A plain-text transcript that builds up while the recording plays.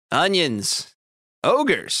onions,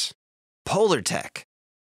 ogres, Polartec.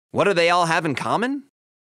 What do they all have in common?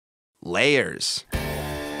 Layers.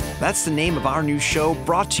 That's the name of our new show,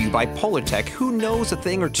 brought to you by Polartec, who knows a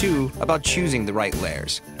thing or two about choosing the right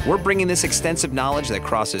layers. We're bringing this extensive knowledge that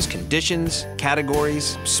crosses conditions,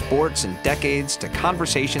 categories, sports, and decades to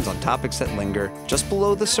conversations on topics that linger just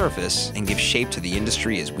below the surface and give shape to the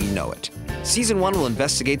industry as we know it. Season 1 will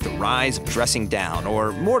investigate the rise of dressing down,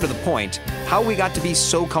 or more to the point, how we got to be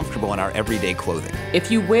so comfortable in our everyday clothing.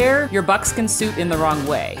 If you wear your buckskin suit in the wrong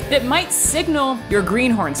way, it might signal your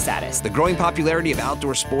greenhorn status. The growing popularity of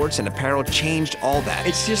outdoor sports and apparel changed all that.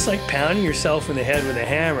 It's just like pounding yourself in the head with a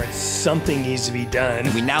hammer. Something needs to be done.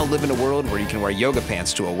 And we now live in a world where you can wear yoga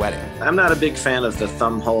pants to a wedding. I'm not a big fan of the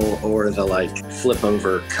thumb hole or the flip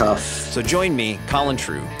over cuff. So join me, Colin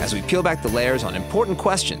True, as we peel back the layers on important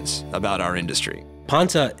questions about our industry.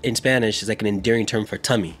 Panza in Spanish is like an endearing term for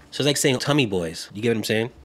tummy. So it's like saying tummy boys. You get what I'm saying?